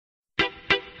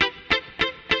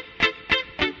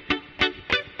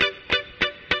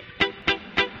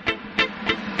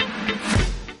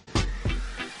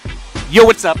Yo,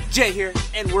 what's up? Jay here,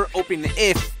 and we're opening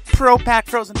a Pro Pack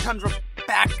Frozen Tundra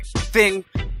pack thing,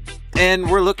 and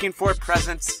we're looking for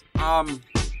presents,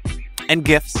 and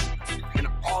gifts, and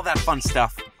all that fun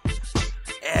stuff.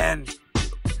 And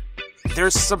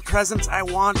there's some presents I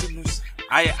want, and there's,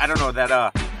 I don't know, that,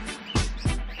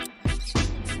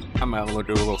 I'm gonna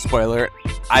do a little spoiler.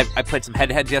 I played some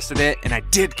head-to-heads yesterday, and I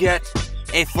did get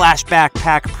a flashback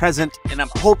pack present, and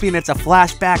I'm hoping it's a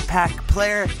flashback pack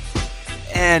player.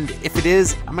 And if it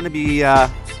is, I'm gonna be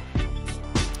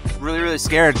really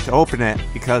scared to open it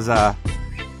because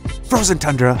Frozen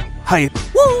Tundra hype.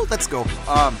 Woo! Let's go.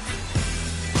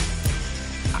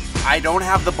 I don't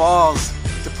have the balls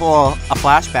to pull a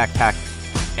flashback pack,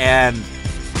 and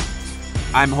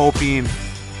I'm hoping.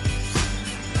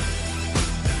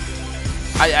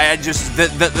 I just the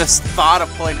thought of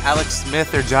pulling Alex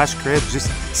Smith or Josh Cribb just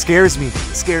scares me.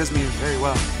 It scares me very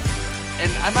well.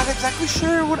 And I'm not exactly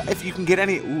sure if you can get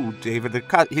any. Ooh, David,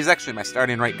 he's actually my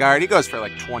starting right guard. He goes for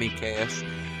like 20K-ish.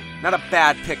 Not a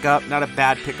bad pickup. Not a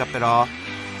bad pickup at all.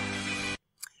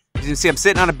 As you can see, I'm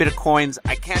sitting on a bit of coins.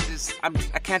 I can't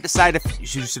decide if you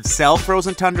should sell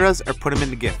Frozen Tundras or put them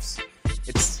into gifts.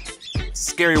 It's a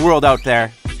scary world out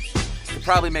there. You could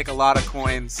probably make a lot of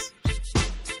coins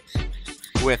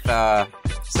with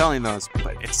selling those,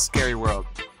 but it's a scary world.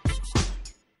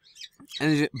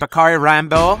 And Bakari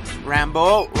Rambo,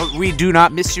 we do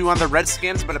not miss you on the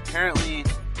Redskins, but apparently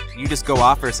you just go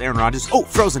off versus Aaron Rodgers. Oh,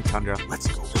 Frozen Tundra, let's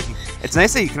go, baby. It's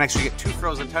nice that you can actually get 2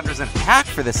 Frozen Tundras in a pack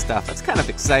for this stuff. That's kind of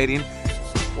exciting.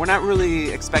 We're not really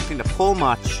expecting to pull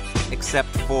much, except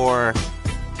for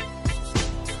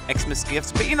Xmas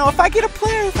gifts. But you know, if I get a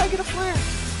player,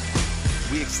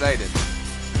 we excited.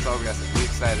 That's all we got to say. We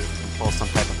excited to pull some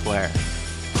type of player.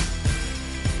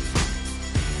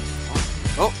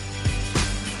 Oh.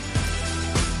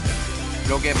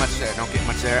 Don't get much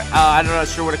there. I'm not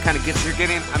sure what kind of gifts you're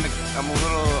getting. I'm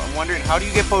wondering, how do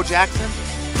you get Bo Jackson?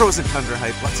 Frozen Tundra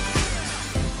hype. Let's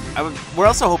go. We're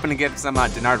also hoping to get some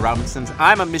Denard Robinsons.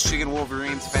 I'm a Michigan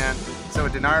Wolverines fan, so a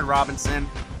Denard Robinson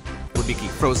would be key.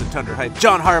 Frozen Tundra hype.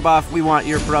 John Harbaugh, we want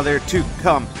your brother to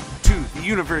come to the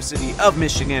University of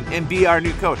Michigan and be our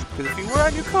new coach. Because if he were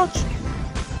our new coach,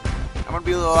 I'm gonna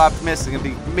be a little optimistic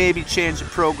and maybe change the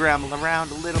program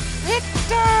around a little bit.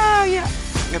 Yeah,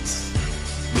 it's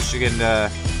Michigan.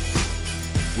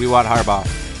 We want Harbaugh.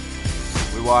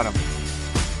 We want him.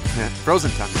 Yeah.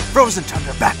 Frozen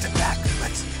Tundra, back to back.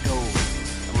 Let's go.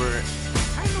 We're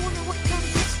kind of wondering what kind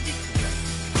of gifts we can get.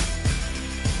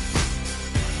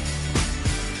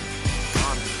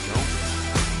 On we go.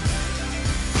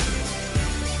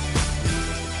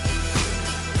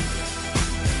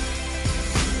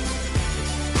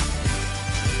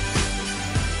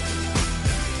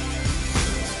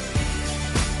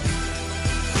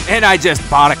 And I just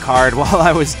bought a card while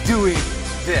I was doing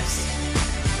this.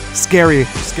 Scary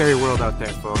world out there,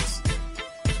 folks.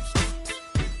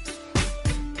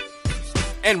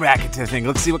 And racket to the thing.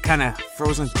 Let's see what kind of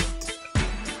Frozen.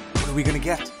 What are we gonna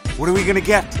get? What are we gonna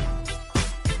get?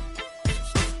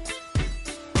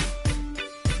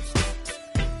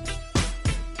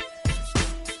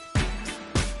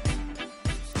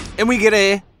 And we get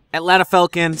a Atlanta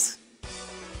Falcons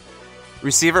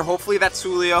receiver. Hopefully that's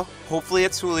Julio. Hopefully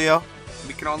it's Julio.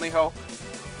 We can only hope.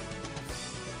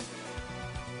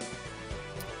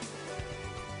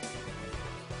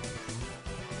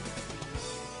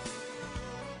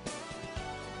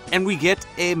 And we get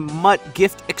a Mutt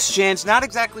gift exchange. Not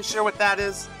exactly sure what that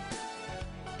is.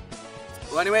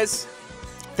 Well, anyways,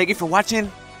 thank you for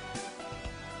watching.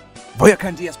 Voy a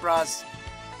con Diaz, bras.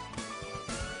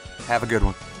 Have a good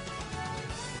one.